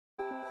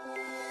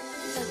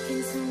Look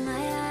into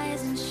my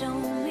eyes and show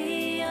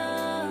me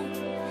your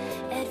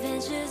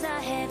adventures I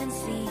haven't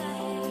seen.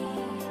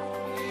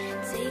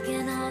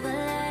 Taking all the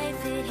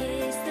life, it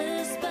hits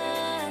the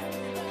spot.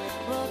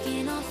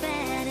 Walking on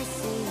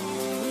fantasy.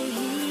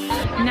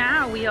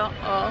 Now we are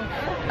off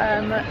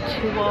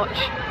to watch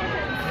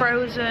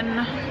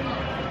Frozen.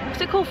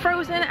 What's it called?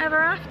 Frozen Ever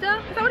After?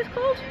 Is that what it's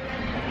called?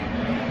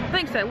 I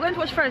think so. We're going to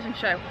watch Frozen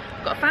show.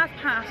 We've got a fast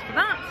pass for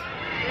that.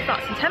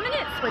 Starts in 10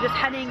 minutes. We're just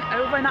heading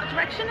over in that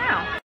direction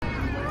now.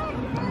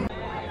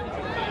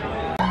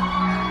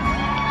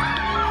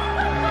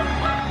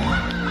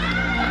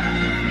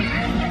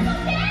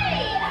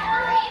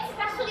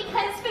 Especially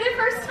because for the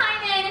first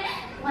time in,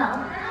 well,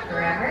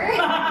 forever.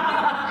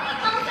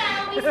 Also,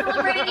 we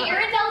celebrated the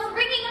Arendelle's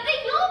ringing of the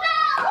Yule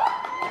Bell!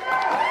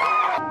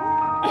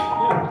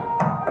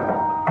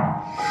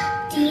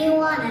 Do you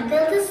want to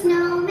build a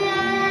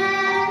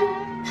snowman?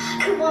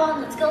 Come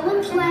on, let's go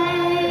and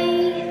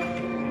play.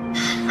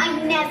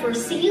 I never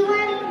see you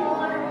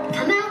anymore.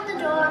 Come out the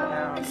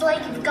door, it's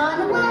like you've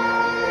gone away.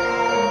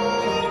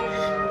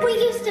 We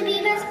used to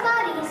be best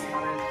buddies,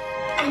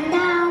 and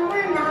now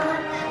we're not.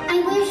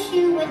 I wish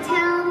you would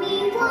tell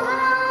me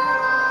why.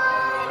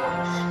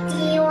 Do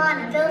you want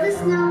to build a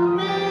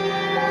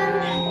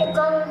snowman? It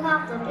doesn't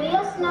have to be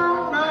a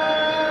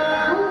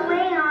snowman. We'll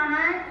wait on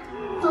it.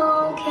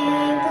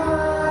 Okay,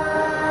 bye.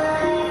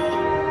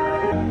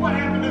 What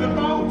happened to the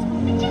boat?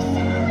 I just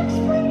said I'll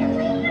explain it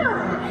later. I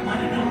want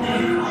to know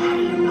now. How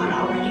do you not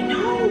already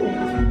know?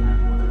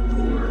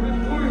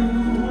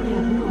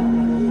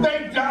 They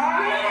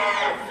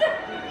died?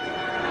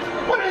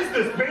 What is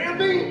this,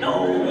 Bambi? No!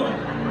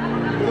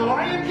 The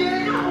Lion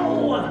King? No!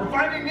 Or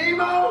Finding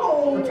Nemo?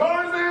 Or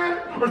Tarzan?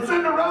 Or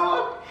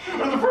Cinderella?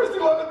 Or the first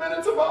 11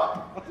 minutes of Up?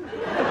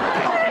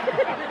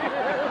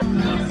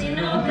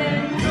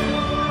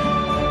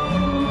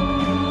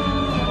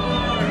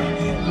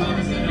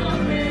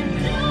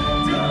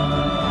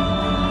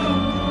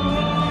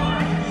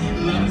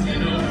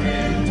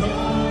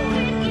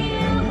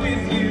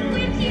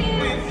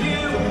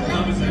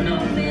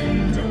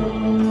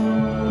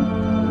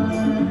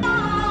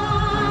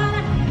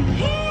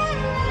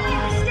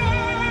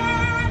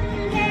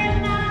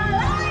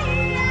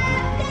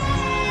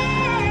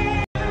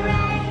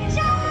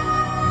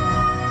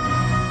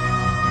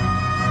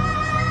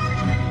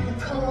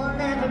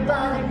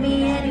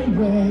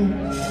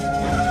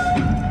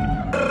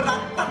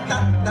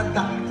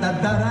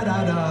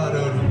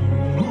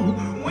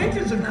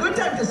 Winter's a good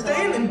time to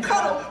stay in and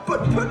cuddle,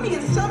 but put me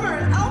in summer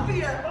and I'll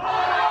be a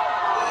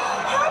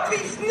happy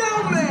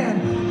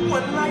snowman.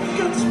 When life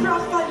gets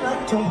rough, I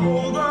like to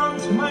hold on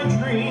to my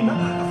dream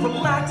of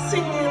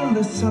relaxing in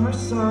the summer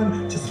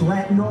sun, just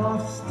letting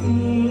off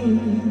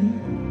steam.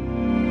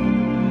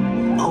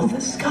 Oh,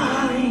 the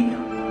sky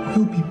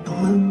will be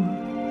blue,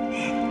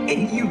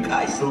 and you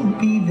guys will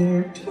be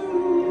there too.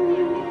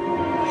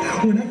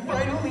 When I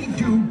finally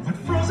do what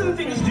frozen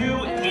things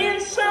do in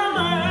summer.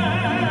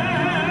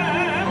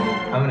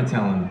 I'm gonna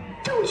tell him.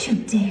 Don't you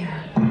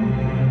dare.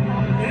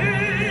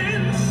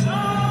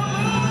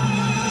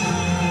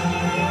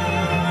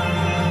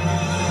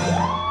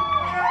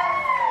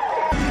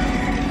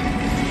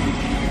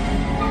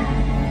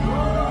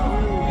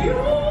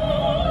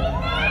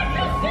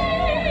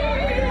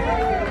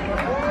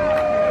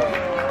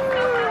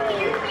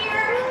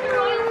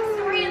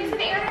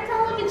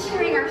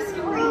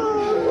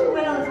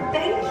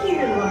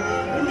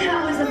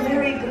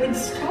 In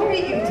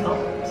Story you told.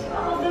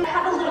 All of them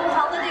have a little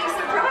holiday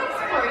surprise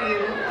for you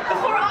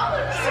before all of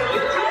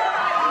you.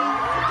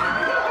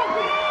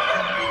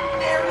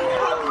 Merry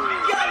Holly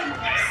Jolly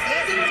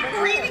Season's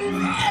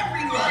greetings,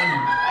 everyone.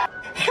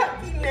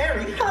 Happy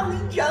Merry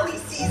Holly Jolly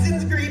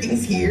Season's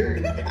greetings here.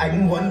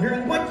 I'm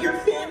wondering what your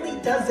family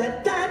does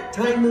at that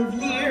time of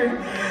year.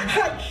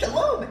 Hi,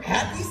 shalom,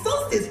 happy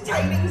solstice,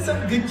 tidings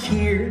of good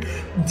cheer.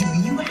 Do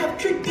you have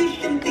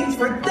tradition things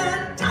for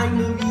that time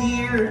of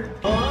year?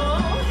 Oh,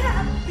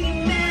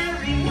 happy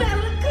Merry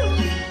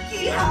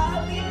Melikaliki,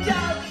 holly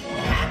jolly,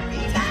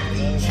 happy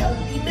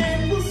chubby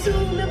men will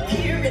soon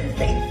appear, and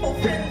faithful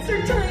friends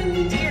are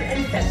tiny dear,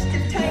 and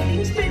festive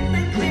tidings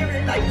midnight clear,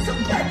 and I'm so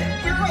glad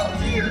that we're all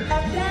here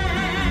at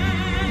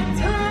that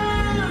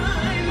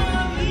time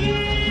of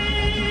year.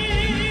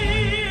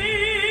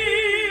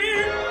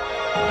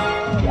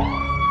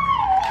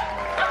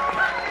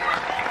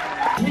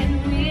 When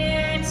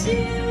we're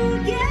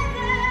together,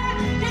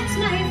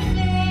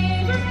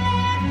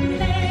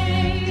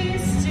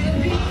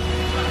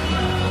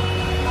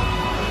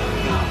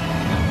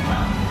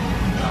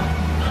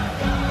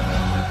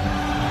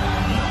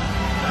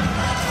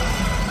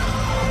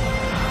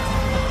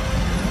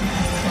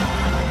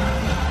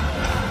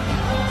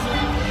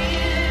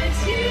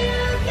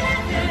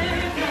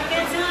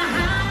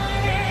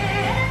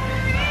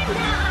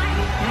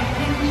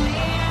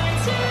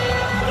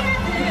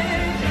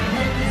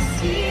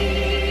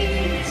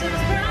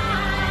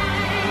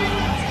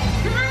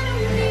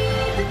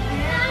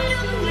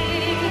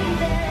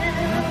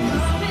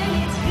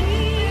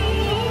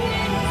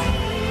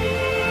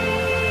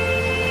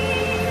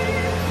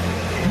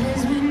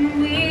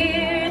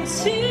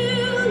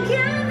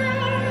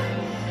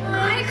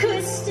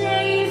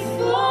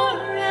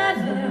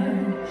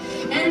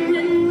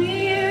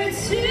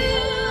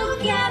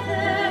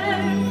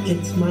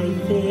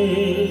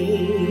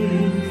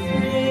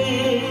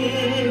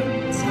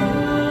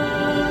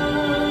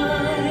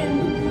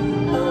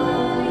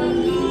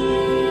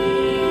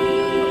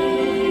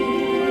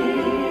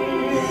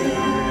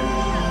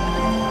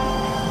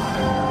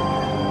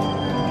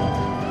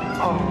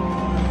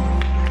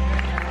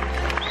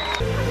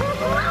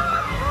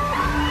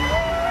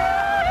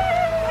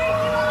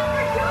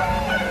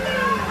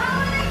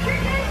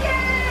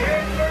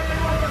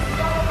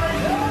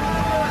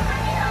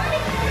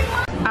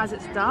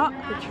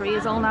 The tree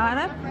is all now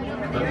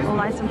there, all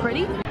nice and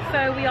pretty.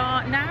 So we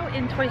are now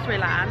in Toy Story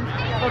Land.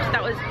 Obviously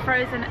that was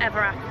Frozen Ever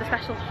After, the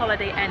special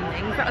holiday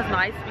endings. That was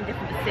nice, something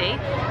different to see.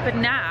 But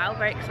now,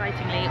 very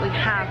excitingly, we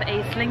have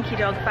a Slinky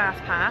Dog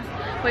Fast Pass,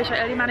 which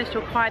I only managed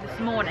to acquire this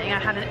morning. I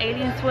had an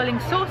Alien Swirling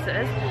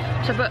Saucers,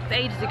 which I booked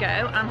ages ago,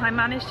 and I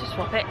managed to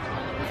swap it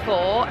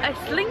for a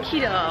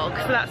Slinky Dog.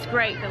 So that's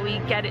great that we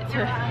get it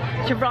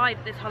to ride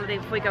this holiday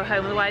before we go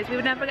home, otherwise we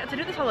would never get to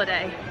do this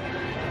holiday.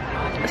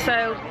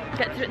 So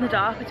get to do it in the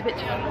dark, it's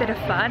a bit of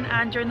fun,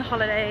 and during the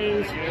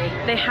holidays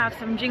they have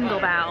some jingle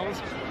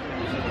bells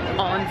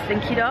on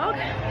Slinky Dog.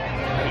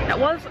 It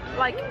was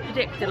like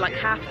predicted, like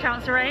half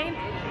chance of rain.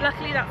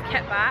 Luckily that's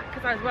kept back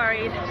because I was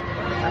worried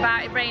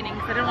about it raining,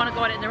 so I didn't want to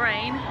go on it in the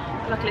rain.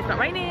 Luckily it's not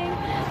raining,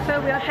 so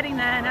we are heading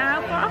there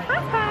now for our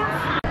Fast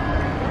Pass.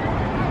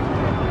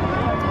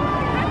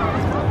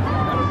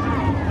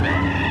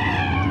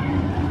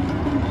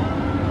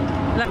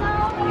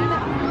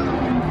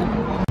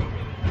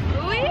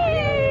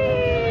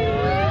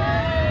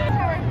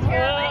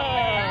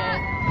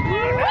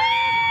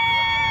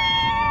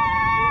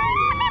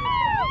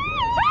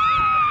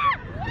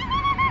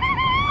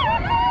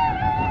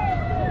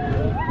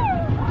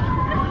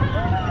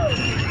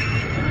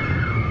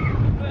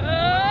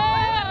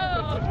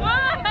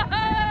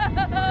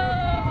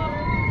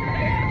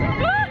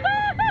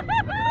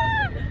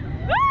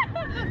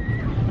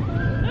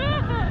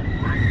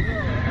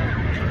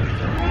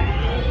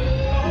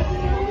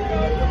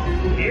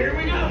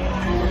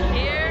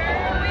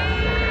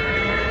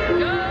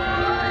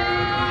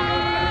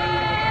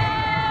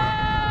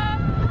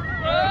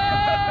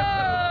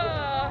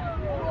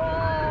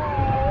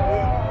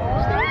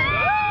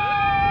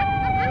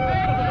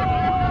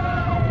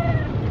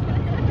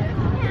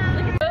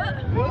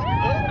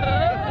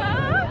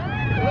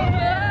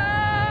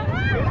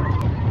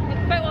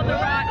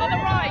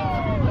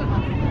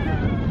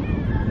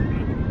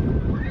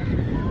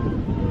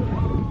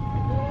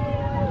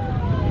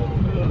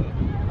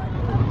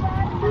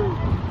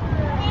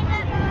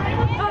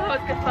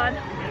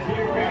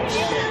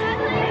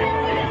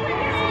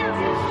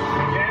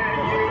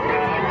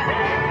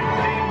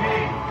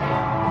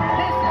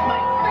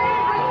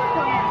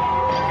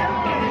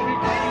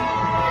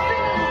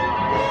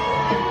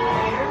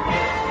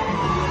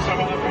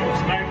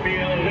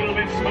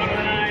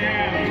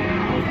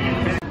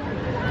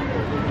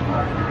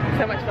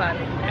 So much fun.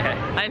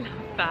 Yeah. I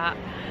love that.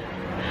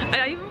 And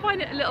I even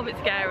find it a little bit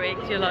scary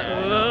because you're like,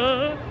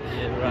 whoa.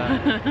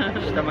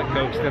 Right. Stomach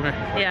goes, doesn't it?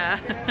 Yeah.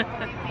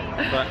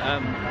 But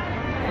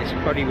it's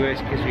probably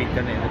worse because we've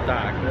done it in the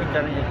dark. We've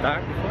done it in the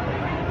dark before?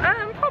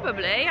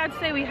 Probably. I'd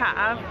say we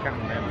have. I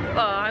can't remember.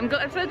 Oh, I'm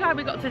so glad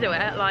we got to do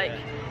it. Like,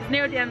 it's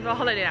near the end of our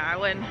holiday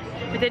now and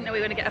we didn't know we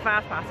were going to get a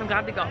fast pass. I'm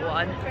glad we got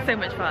one. So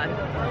much fun.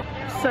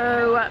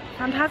 So,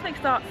 Fantasmic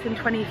starts in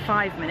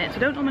 25 minutes.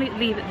 We don't normally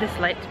leave it this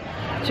late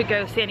to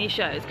go see any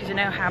shows because you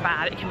know how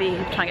bad it can be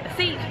trying to get a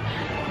seat.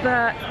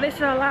 But this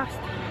is our last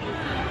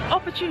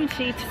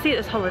opportunity to see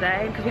this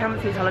holiday because we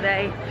haven't seen this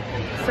holiday.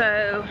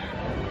 So,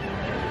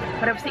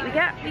 whatever seat we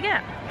get, we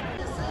get.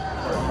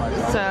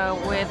 So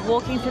we're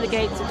walking through the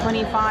gates at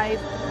 25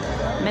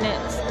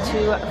 minutes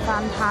to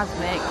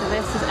Fantasmic.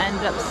 This has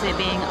ended up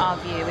being our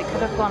view. We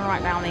could have gone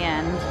right down the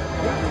end.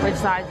 We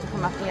decided to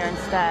come up here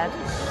instead.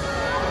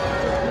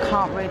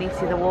 Can't really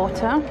see the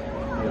water.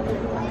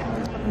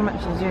 How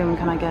much zoom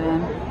can I get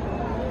in?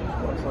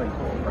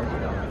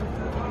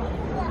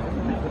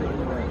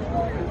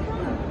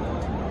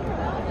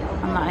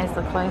 And that is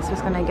the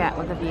closest we're going to get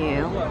with the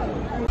view.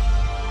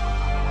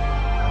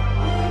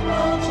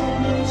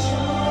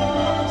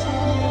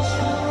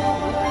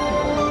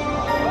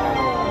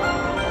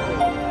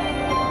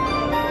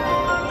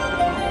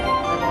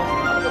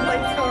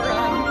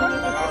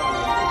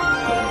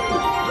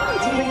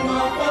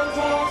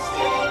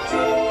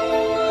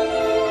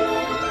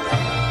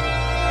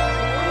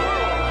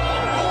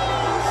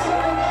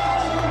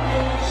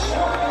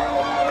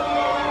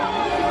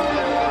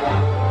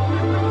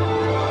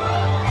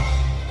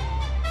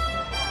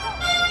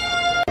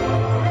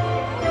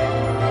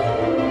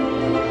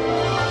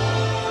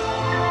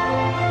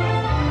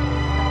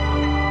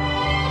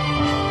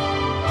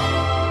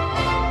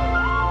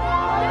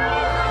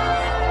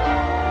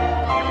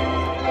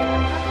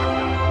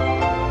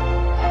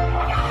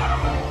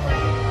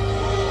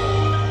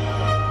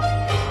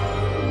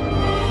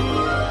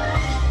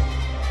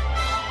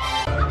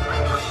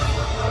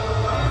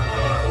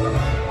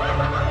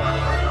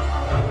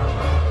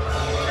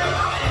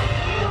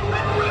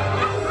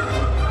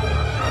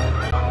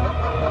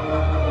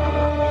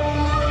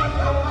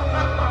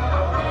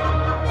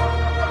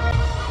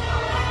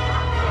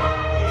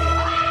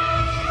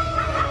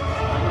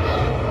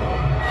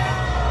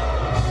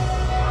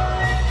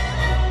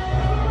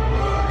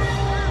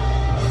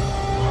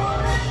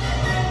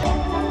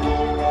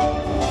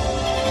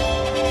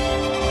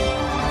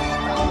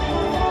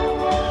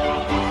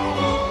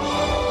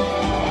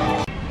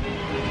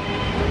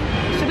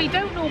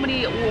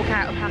 Walk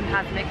out of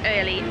Fantasmic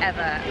early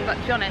ever, but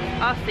to be honest,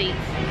 our seats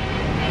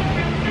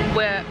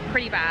were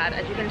pretty bad,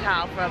 as you can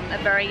tell from the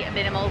very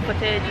minimal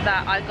footage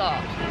that I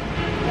got.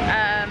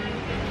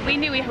 We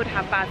knew we would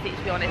have bad seats,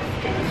 to be honest,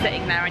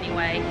 sitting there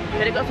anyway.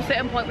 But it got to a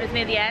certain point when it's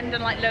near the end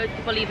and like loads of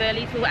people leave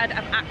early, so I've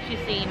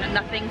actually seen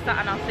nothing sat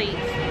in our seats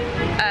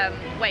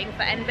waiting for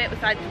the end bit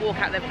besides to walk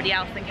out with everybody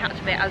else and catch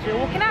a bit as we were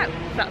walking out.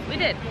 So that's what we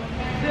did.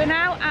 We are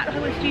now at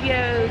Hollywood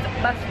Studios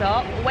bus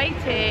stop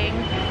waiting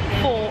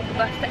for the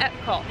bus to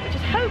Epcot, which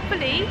is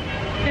hopefully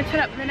going to turn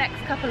up in the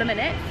next couple of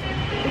minutes,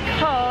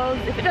 because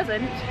if it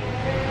doesn't,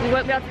 we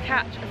won't be able to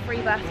catch a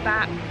free bus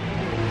back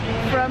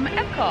from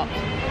Epcot.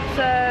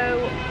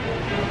 So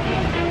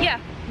yeah,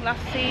 we'll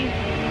have to see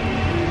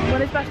when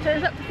this bus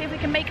turns up to see if we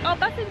can make our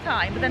bus in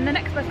time. But then the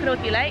next bus could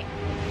always be late,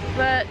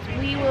 but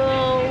we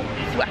will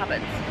see what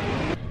happens.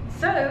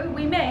 So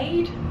we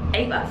made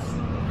a bus.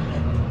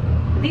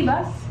 The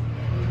bus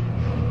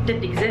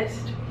didn't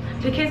exist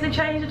because they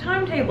changed the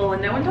timetable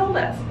and no one told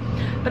us.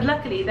 But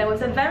luckily there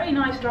was a very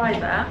nice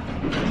driver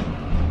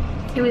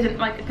who was in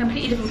like a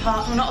completely different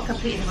part, well not a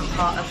completely different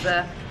part of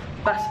the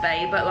bus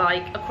bay, but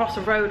like across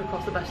the road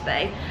across the bus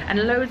bay, and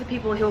loads of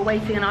people who were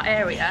waiting in our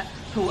area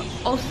who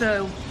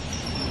also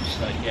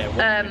like, yeah,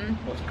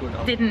 what's going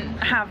on? Didn't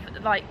have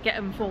like get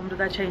informed of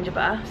their change of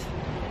bus,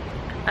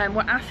 and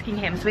were asking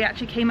him, so we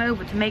actually came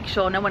over to make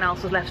sure no one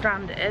else was left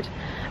stranded.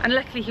 And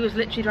luckily he was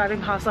literally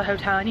driving past our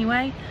hotel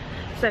anyway,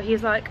 so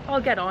he's like,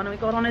 I'll get on, and we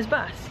got on his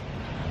bus.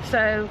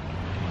 So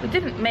we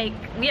didn't make,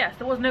 yes,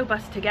 there was no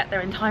bus to get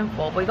there in time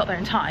for, but we got there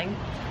in time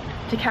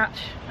to catch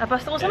a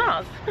bus that wasn't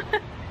ours.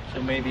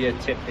 So maybe a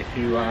tip if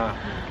you are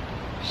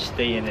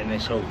staying in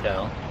this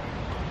hotel,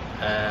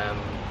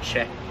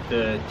 check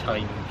the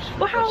times.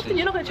 Well, how often?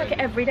 You're not going to check it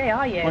every day,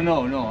 are you? Well,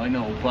 no, I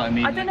know, but I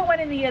mean, I don't know when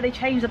in the year they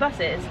change the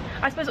buses.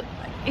 I suppose,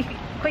 if you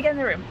quick get in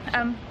the room,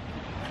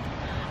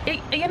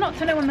 you're not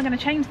to know when they're going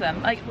to change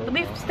them. Like,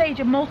 we've stayed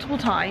here multiple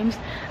times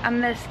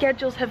and the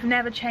schedules have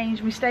never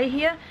changed when we stay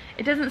here.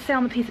 It doesn't say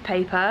on the piece of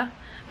paper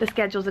the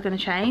schedules are going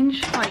to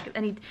change. Like,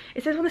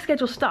 it says when the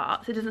schedule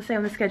starts, it doesn't say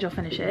when the schedule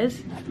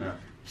finishes. No.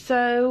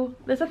 So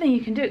there's nothing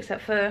you can do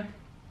except for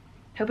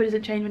hope it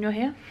doesn't change when you're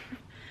here,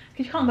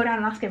 because you can't go down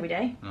and ask every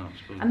day. No,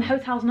 and the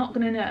hotel's not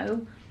going to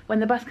know when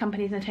the bus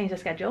company's going to change their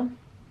schedule.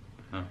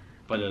 No.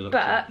 But it looks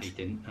like they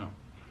didn't. No.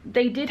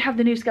 They did have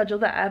the new schedule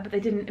there, but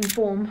they didn't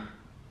inform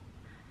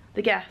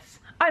the guests.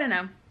 I don't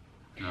know.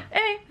 No.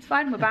 Anyway, it's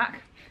fine, we're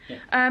back.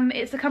 Yeah.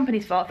 It's the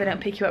company's fault if they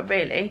don't pick you up,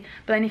 really.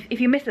 But then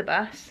if you miss a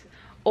bus,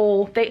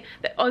 or I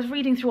was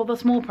reading through all the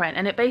small print,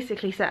 and it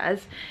basically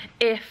says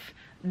if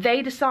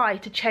they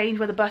decide to change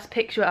where the bus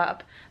picks you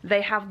up,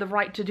 they have the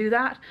right to do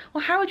that.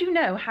 Well, how would you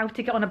know how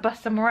to get on a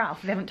bus somewhere else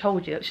if they haven't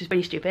told you, which is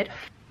pretty stupid.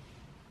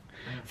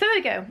 So there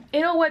we go.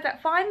 It all worked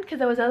out fine because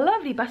there was a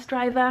lovely bus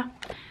driver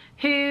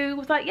who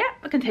was like, yeah,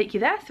 I can take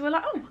you there. So we're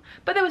like, oh.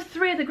 But there was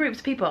 3 other groups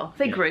of people.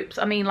 Say groups,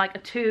 I mean like a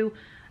 2,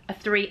 a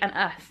 3 and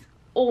us.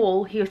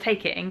 All he was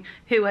taking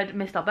who had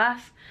missed our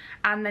bus.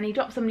 And then he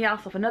dropped somebody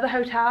else off another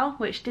hotel,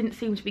 which didn't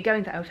seem to be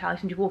going to that hotel,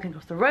 he seemed to be walking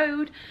across the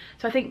road.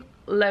 So I think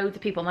loads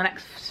of people in the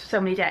next so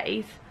many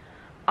days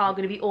are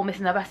going to be all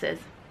missing their buses.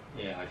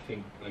 Yeah, I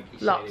think, like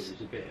you Lots. said, it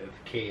was a bit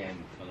of KM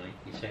for, like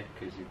you said,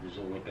 because it was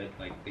all a bit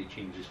like they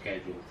changed the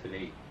schedule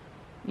today.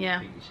 Yeah. I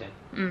think you said.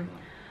 Mm.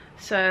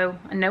 So,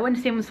 and no one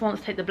seems to want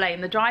to take the blame.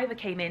 The driver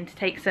came in to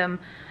take some,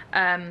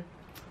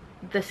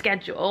 the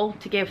schedule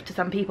to give to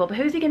some people, but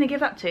who's he going to give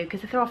that to?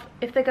 Because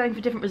if they're going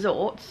for different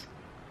resorts.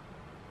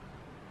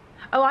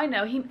 Oh, I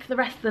know, for the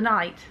rest of the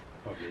night.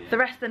 Probably, yeah. The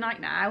rest of the night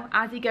now,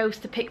 as he goes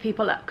to pick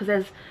people up, because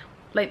there's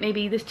like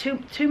maybe there's two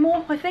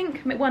more, I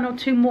think, 1 or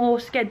 2 more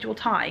scheduled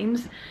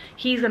times.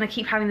 He's going to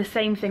keep having the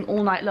same thing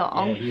all night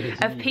long,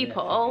 of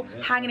people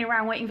hanging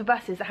around waiting for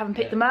buses that haven't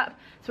picked them up.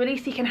 So at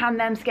least he can hand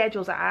them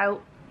schedules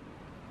out,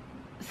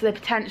 so they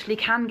potentially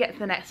can get to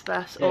the next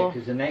bus. Yeah, or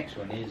because the next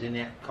one is in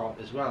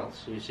Epcot as well,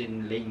 so it's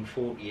in lane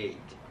 48,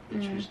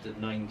 which was the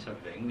 9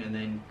 something, and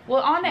then.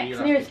 Well, our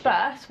next nearest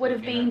bus would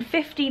have been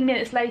 15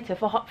 minutes later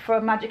for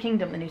Magic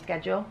Kingdom, the new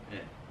schedule. Yeah.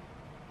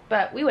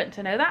 But we wouldn't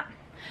to know that.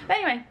 But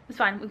anyway, it's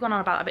fine. We've gone on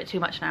about it a bit too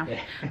much now.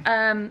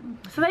 Yeah.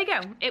 So there you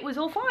go. It was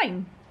all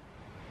fine.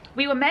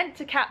 We were meant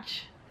to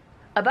catch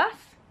a bus,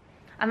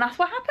 and that's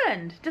what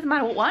happened. Doesn't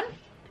matter what one.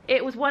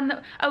 It was one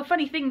that, oh,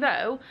 funny thing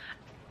though,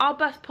 our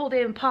bus pulled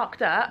in,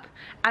 parked up,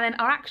 and then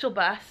our actual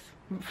bus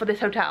for this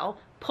hotel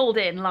pulled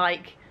in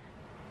like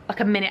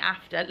a minute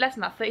after, less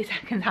than that, 30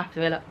 seconds after.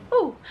 We're like,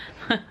 ooh.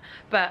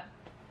 But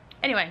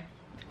anyway,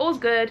 all's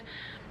good.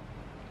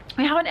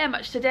 We haven't ate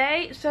much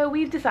today, so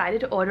we've decided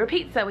to order a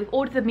pizza. We've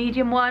ordered the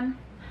medium one.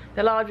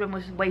 The large one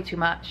was way too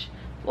much.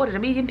 Ordered a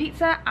medium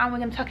pizza, and we're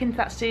going to tuck into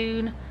that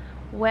soon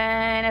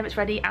whenever it's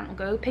ready, and we'll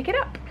go pick it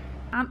up.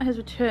 Aunt has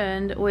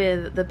returned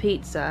with the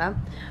pizza,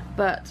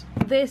 but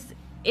this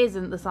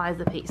isn't the size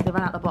of the pizza. They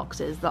ran out the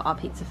boxes that our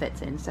pizza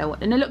fits in. So,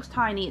 and it looks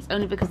tiny, it's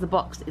only because the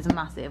box is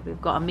massive.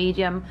 We've got a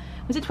medium,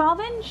 was it 12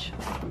 inch?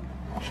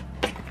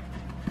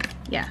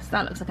 Yes,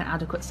 that looks like an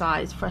adequate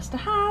size for us to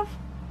have.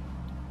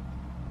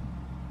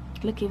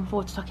 Looking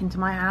forward to tucking into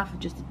my half of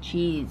just the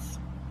cheese.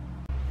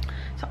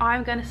 So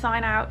I'm going to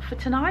sign out for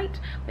tonight.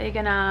 We're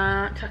going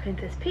to tuck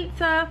into this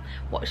pizza,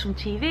 watch some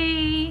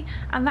TV,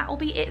 and that will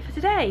be it for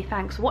today.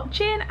 Thanks for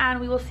watching,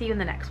 and we will see you in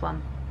the next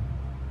one.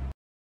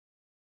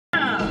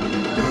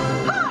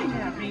 Hi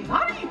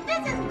everybody!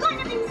 This is going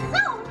to be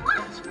so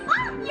much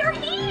fun! You're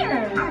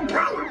here!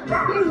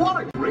 You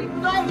want a great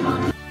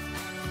night?